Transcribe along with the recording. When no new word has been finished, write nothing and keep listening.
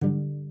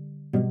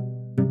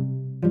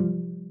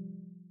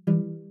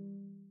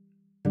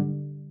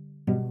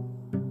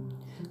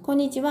こん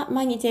にちは。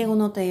毎日英語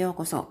ノートへよう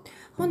こそ。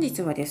本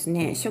日はです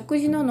ね、食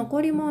事の残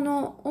り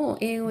物を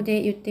英語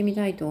で言ってみ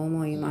たいと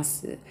思いま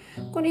す。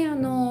これ前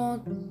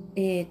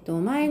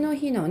の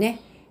日のね、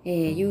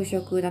夕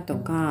食だと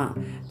か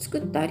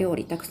作った料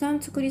理たくさ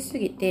ん作りす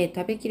ぎて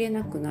食べきれ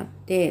なくなっ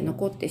て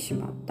残ってし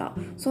まった、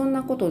そん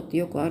なことって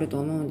よくあると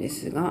思うんで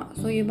すが、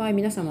そういう場合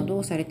皆様ど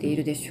うされてい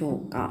るでし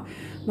ょうか。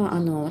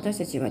私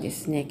たちはで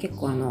すね、結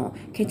構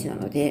ケチな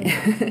ので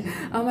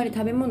あんまり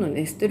食べ物を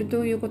ね捨てる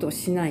ということを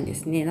しないんで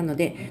すね。なの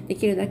でで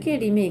きるだけ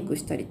リメイク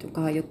したりと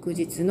か、翌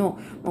日の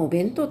お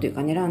弁当という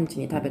かね、ランチ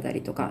に食べた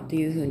りとかって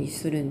いう風に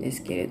するんで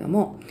すけれど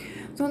も、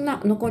そん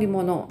な残り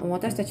物、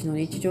私たちの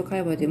日常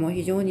会話でも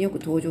非常によく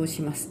登場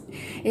します。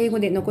英語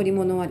で残り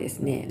物はで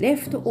すね、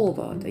left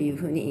over という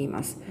風に言い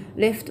ます。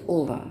left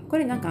over。こ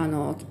れ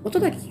音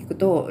だけ聞く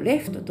と、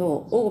left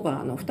と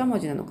over の2文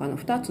字なのかな、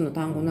2つの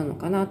単語なの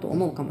かなと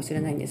思うかもしれ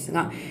ないんです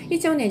が、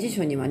一応ね、辞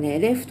書にはね、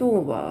left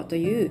over と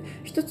いう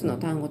1つの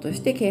単語と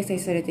して掲載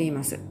されてい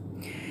ます。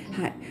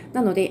はい、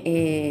なので、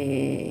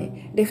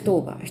レフト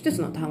オーバー一つ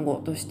の単語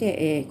とし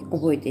て、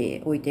覚え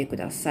ておいてく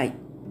ださい。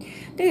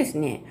でです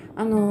ね、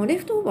レ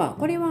フトオーバー、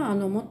これは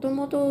もと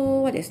も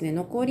とはですね、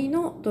残り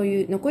の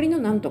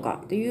なんと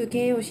かという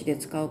形容詞で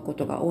使うこ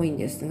とが多いん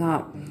です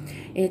が、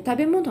食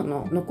べ物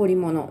の残り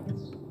物、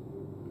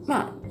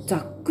ざ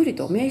っくり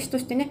と名詞と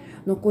してね、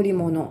残り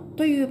物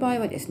という場合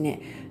はですね、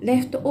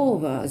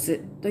leftovers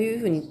という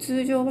ふうに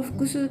通常は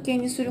複数形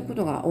にするこ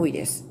とが多い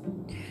です。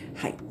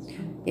はい。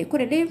こ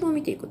れ例文を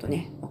見ていくと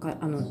ね、分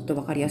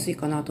かりやすい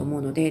かなと思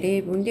うので、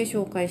例文で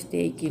紹介し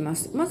ていきま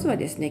す。まずは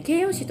ですね、形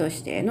容詞と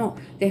しての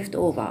レフ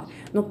トオーバ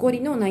ー、残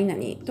りの何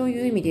々と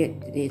いう意味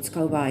で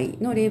使う場合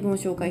の例文を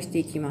紹介して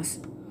いきま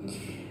す。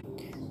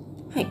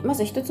はい、ま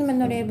ず一つ目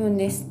の例文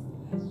です。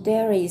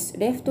There is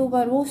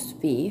leftover roast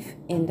beef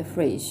in the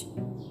fridge.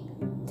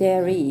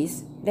 There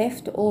is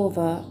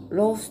leftover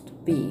roast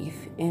beef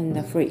in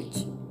the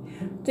fridge.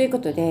 というこ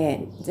と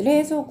で、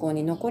冷蔵庫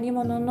に残り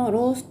物の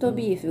ロースト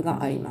ビーフ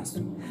がありま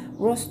す。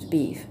ロースト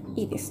ビーフ、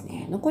いいです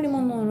ね。残り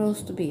物のロー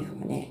ストビーフ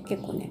がね、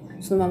結構ね、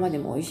そのままで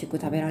も美味しく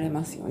食べられ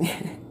ますよね。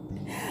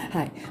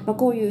はい。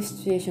こういう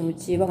シチュエーシ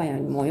ョン、我が家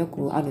にもよ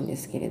くあるんで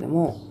すけれど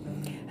も、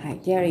はい。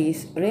There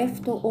is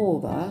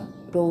leftover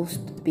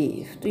roast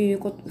beef という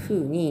ふ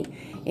うに、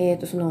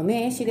その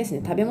名詞です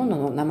ね、食べ物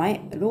の名前、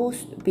ロー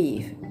ストビ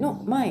ーフ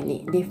の前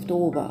に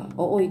leftover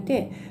を置い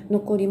て、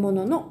残り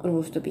物の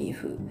ローストビー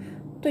フ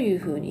という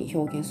ふうに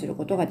表現する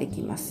ことがで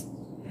きます。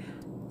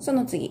そ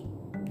の次。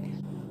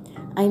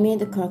I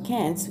made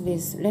croquettes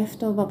with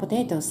leftover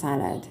potato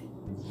salad.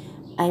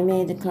 I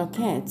made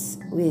croquettes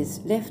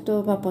with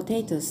leftover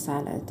potato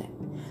salad.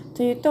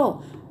 という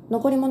と、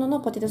残り物の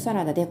ポテトサ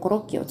ラダでコロ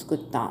ッケを作っ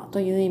たと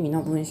いう意味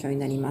の文章に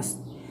なりま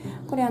す。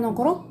これ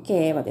コロッ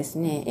ケはです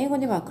ね、英語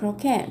ではクロ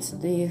ケッツ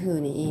というふ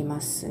うに言い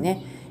ます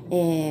ね。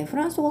フ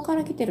ランス語か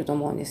ら来てると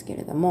思うんですけ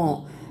れど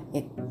も、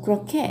ク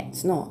ロケッ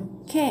ツの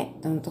K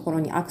のところ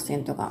にアクセ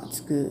ントが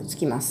つ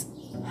きます。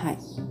はい。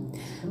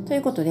とい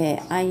うこと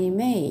で、I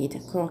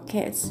made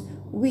croquettes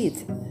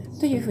with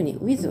というふうに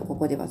with をこ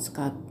こでは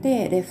使っ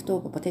て、レフト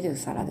オーバーポテト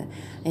サラダ、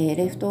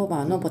レフトオー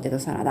バーのポテト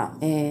サラダ、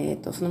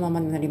そのまま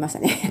になりました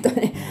ね。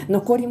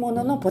残り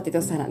物のポテ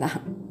トサラダ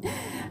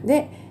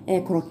で、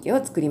コロッケ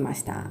を作りま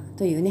した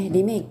というね、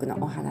リメイクの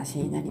お話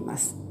になりま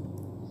す。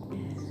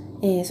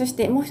そし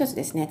てもう一つ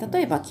ですね、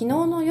例えば昨日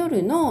の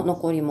夜の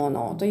残り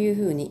物という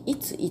ふうにい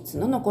つ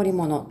の残り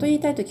物と言い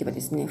たいときはで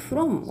すね、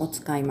from を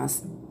使いま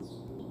す。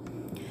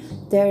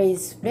There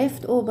is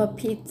leftover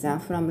pizza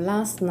from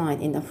last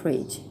night in the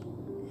fridge.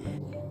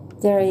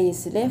 There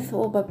is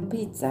leftover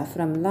pizza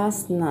from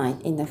last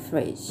night in the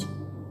fridge.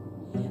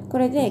 こ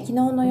れで昨日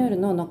の夜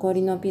の残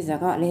りのピザ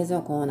が冷蔵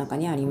庫の中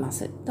にありま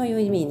すとい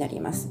う意味になり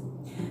ます。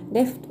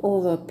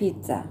leftover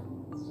pizza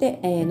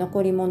で、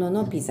残り物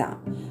のピザ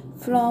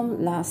from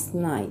last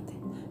night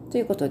と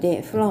いうこと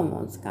で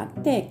from を使っ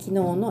て昨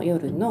日の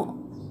夜の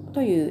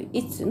という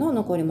いつの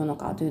残り物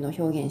かというのを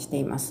表現して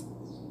います。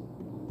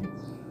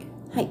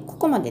はい、こ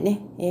こまで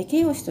ね、形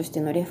容詞とし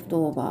てのレフト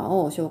オーバー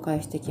を紹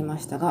介してきま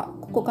したが、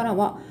ここから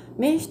は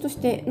名詞とし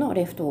ての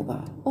レフトオー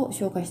バーを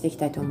紹介していき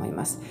たいと思い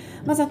ます。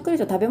ざっくり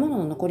と食べ物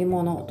の残り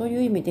物とい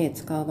う意味で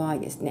使う場合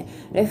ですね、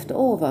レフト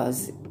オーバー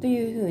ズと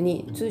いうふう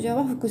に通常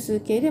は複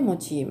数形で用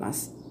いま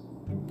す。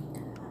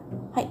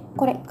はい、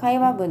これ会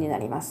話文にな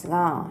ります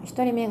が、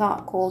1人目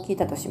がこう聞い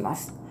たとしま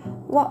す。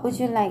What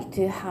would you like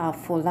to have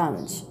for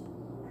lunch?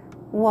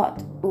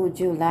 What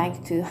would you like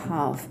to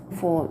have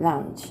for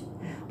lunch?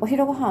 お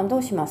昼ご飯ど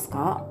うします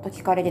かと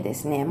聞かれてで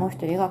すね、もう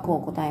一人が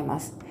こう答えま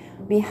す。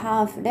We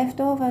have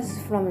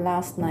leftovers from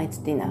last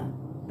night's dinner.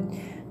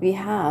 We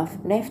have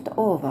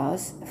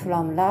leftovers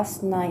from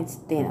last night's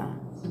dinner.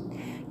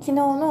 昨日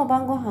の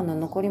晩ご飯の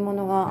残り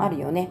物がある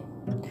よね。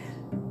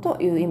と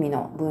いう意味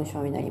の文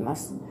章になりま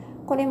す。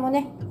これも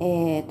ね、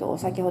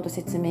先ほど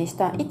説明し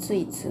たい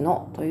つ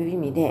のという意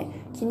味で、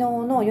昨日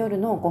の夜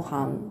のご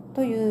飯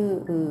とい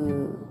う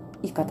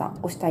言い方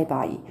をしたい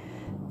場合、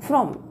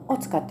from を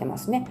使ってま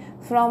すね。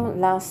from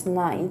last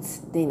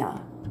night's dinner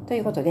と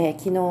いうことで、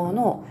昨日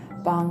の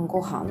晩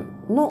ご飯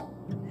の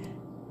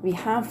We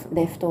have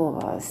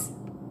leftovers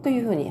とい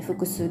うふうに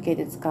複数形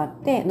で使っ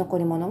て残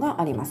り物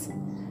があります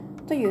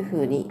というふ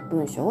うに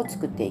文章を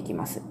作っていき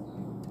ます。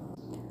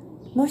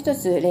もう一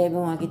つ例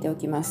文を挙げてお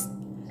きます。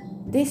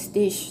This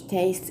dish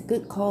tastes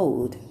good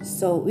cold,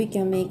 so we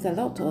can make a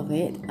lot of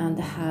it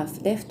and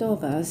have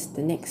leftovers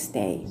the next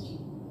day.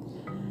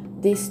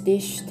 This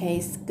dish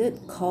tastes good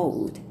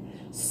cold,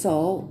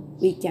 so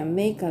we can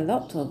make a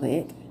lot of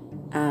it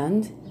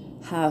and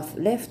have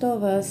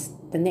leftovers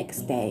the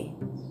next day.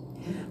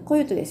 こう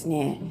いうとです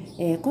ね、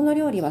この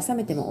料理は冷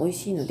めても美味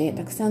しいので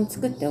たくさん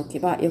作っておけ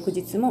ば翌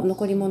日も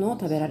残り物を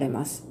食べられ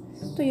ます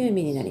という意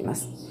味になりま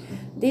す。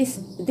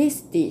This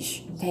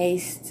dish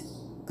tastes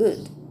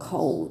good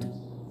cold。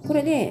こ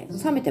れで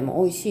冷めて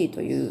も美味しい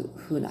という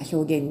風な表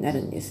現にな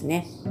るんです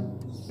ね。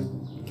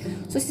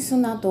そしてそ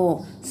の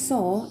後、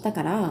そうだ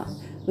から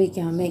we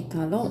can make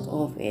a lot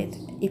of it。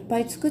いっぱ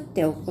い作っ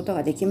ておくこと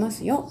ができま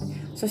すよ。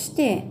そし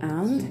て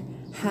and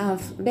have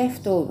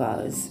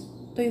leftovers。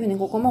というふうに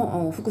ここ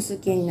も複数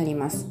形になり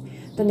ます。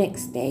The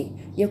next day。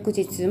翌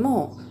日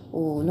も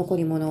残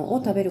り物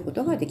を食べるこ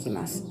とができ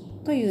ます。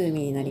という意味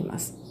になりま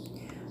す。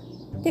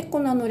で、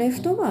このレ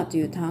フトバーと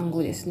いう単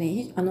語です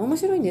ね、面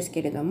白いんです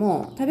けれど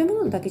も、食べ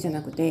物だけじゃ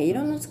なくてい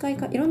ろん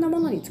なも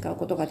のに使う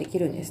ことができ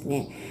るんです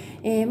ね。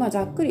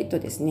ざっくりと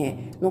です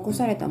ね、残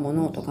されたも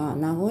のとか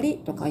名残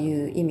とかい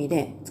う意味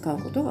で使う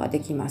ことがで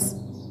きます。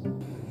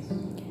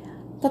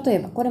例え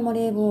ばこれも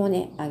例文を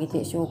ね、挙げて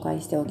紹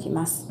介しておき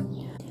ます。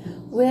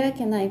Where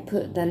can I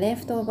put the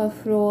leftover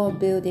floor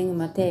building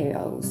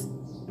materials?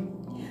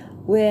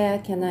 Where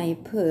can I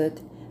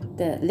put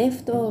the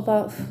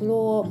leftover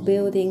floor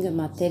building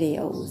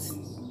materials?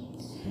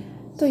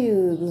 と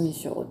いう文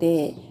章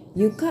で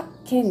床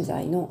建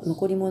材の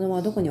残り物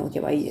はどこに置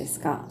けばいいです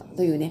か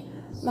というね、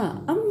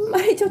あん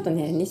まりちょっと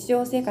ね日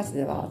常生活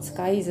では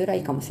使いづら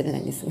いかもしれな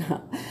いんです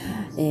が、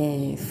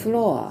フ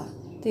ロア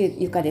という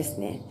床です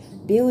ね。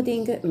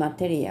Building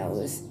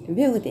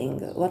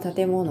materials。Building は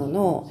建物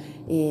の、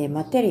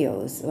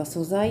materials は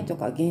素材と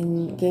か原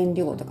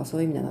料とかそ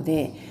ういう意味なの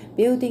で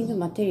Building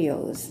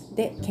materials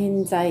で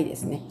建材で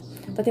すね。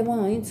建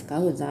物に使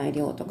う材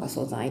料とか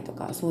素材と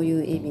かそうい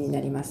う意味にな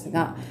ります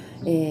が、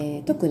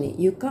特に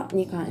床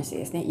に関して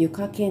ですね、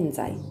床建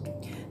材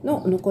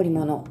の残り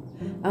物、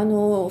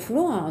フ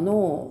ロア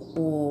の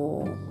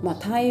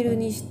タイル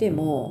にして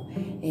も、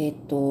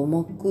木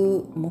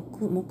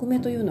目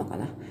というのか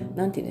な、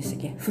なんて言うんでしたっ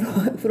け、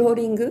フロー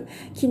リング、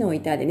木の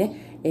板で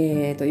ね、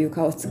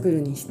床を作る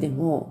にして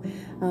も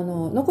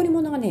残り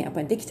物がねやっ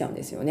ぱりできちゃうん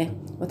ですよね。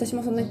私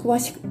もそんなに詳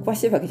し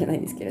いわけじゃない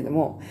んですけれど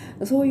も、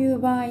そういう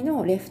場合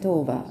のレフト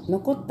オーバー、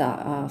残っ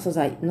た素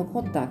材、残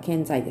った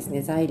建材です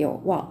ね、材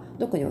料は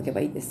どこに置け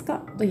ばいいです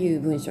かという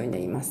文章にな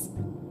ります。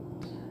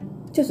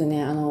ちょっと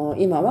ね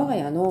今我が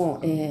家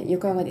の、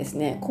床がです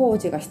ね工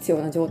事が必要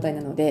な状態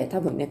なので多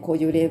分ねこう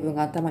いう例文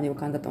が頭に浮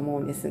かんだと思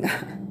うんですが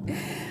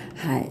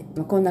はい、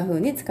こんな風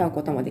に使う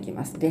こともでき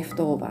ます。レフ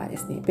トオーバーで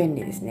すね、便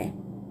利ですね。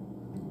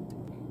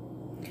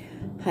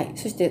はい、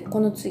そしてこ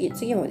の次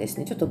はです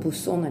ねちょっと物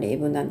騒な例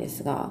文なんで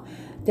すが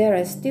There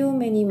are still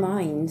many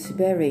mines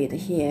buried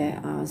here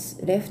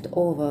as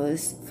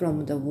leftovers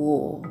from the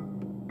war.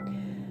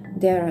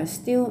 There are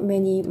still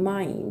many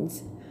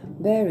mines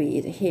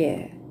buried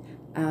here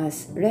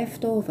as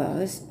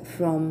leftovers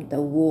from the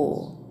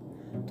war.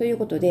 という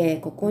ことで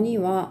ここに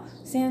は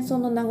戦争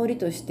の名残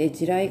として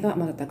地雷が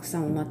まだたくさ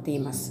ん埋まってい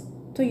ます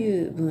と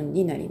いう文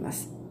になりま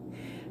す。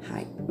は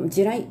い、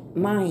地雷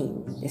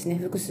mine ですね、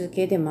複数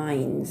形で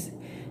mines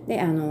で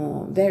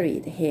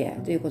buried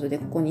here ということで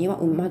ここには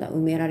まだ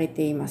埋められ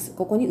ています、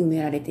ここに埋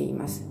められてい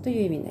ますと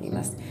いう意味になり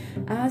ます。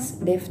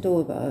 as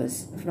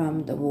leftovers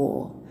from the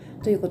war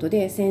ということ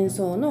で戦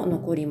争の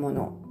残り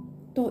物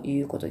と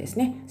いうことです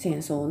ね。戦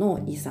争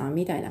の遺産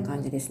みたいな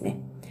感じですね。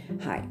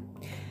はい。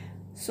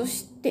そ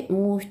して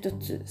もう一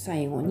つ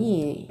最後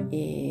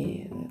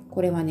に、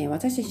これはね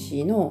私自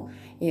身の、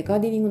ガー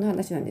デニングの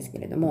話なんですけ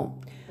れども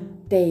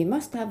They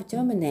must have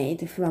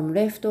germinated from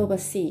leftover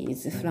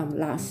seeds from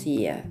last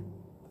year.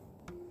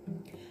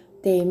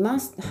 They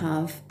must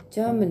have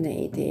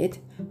germinated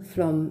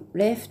from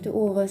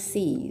leftover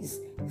seeds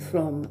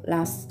from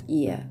last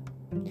year.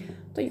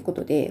 というこ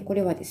とでこ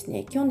れはです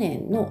ね去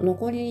年の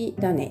残り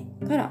種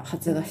から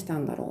発芽した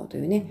んだろうと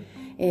いう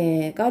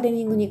ね、ガーデ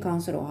ニングに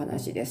関するお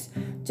話です。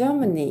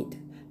germinate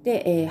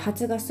で、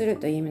発芽する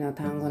という意味の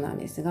単語なん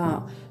です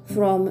が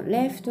from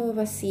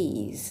leftover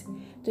seeds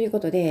というこ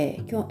と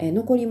で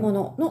残り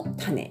物の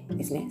種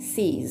ですね。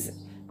 seeds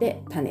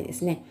で種で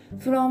すね。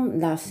 from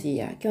last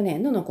year 去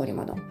年の残り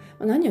物、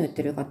何を言っ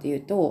てるかとい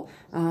うと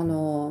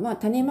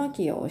種ま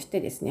きをし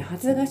てですね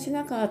発芽し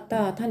なかっ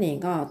た種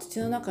が土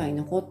の中に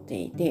残って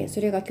いて、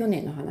それが去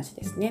年の話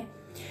ですね。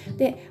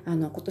で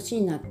今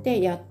年になっ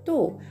てやっ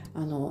と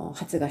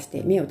発芽し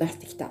て芽を出し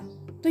てきた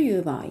とい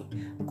う場合、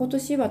今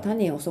年は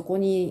種をそこ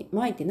に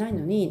まいてない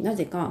のにな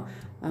ぜか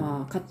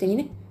勝手に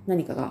ね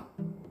何かが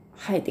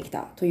生えてき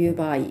たという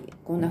場合、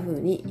こんな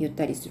風に言っ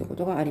たりするこ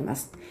とがありま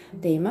す。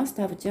 They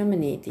must have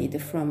germinated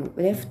from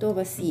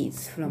leftover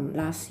seeds from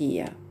last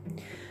year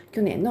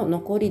去年の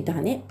残り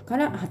種か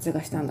ら発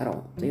芽したんだ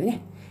ろうという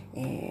ね、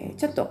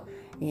ちょっと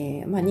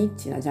ニッ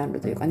チなジャンル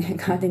というかね、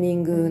ガーデニ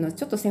ングの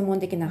ちょっと専門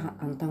的な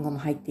単語も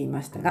入ってい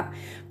ましたが、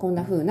こん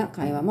な風な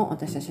会話も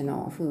私たち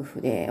の夫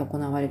婦で行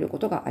われるこ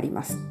とがあり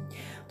ます。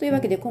という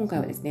わけで今回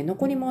はですね、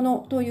残り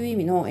物という意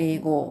味の英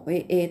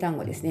単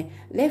語ですね、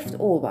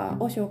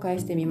leftover を紹介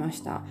してみま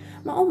した。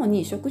主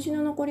に食事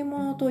の残り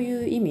物と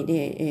いう意味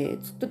で、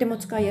とても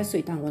使いやす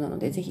い単語なの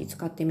で、ぜひ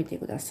使ってみて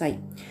ください。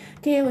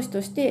形容詞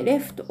として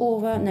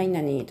leftover 何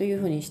々という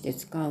風にして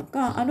使う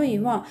か、あるい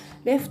は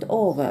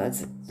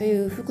leftovers と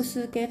いう複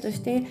数形とし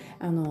て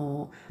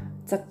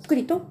ざっく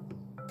りと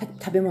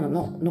食べ物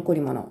の残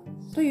り物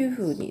という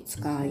ふうに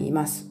使い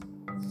ます。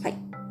はい。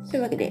とい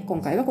うわけで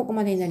今回はここ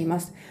までになりま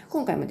す。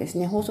今回もです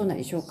ね、放送内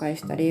で紹介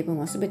した例文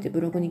はすべて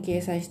ブログに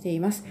掲載してい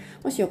ます。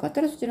もしよかっ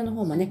たらそちらの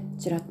方もね、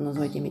ちらっと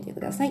覗いてみてく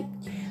ださい。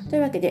とい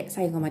うわけで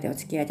最後までお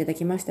付き合いいただ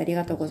きましてあり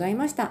がとうござい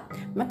ました。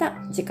また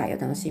次回お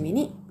楽しみ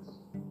に。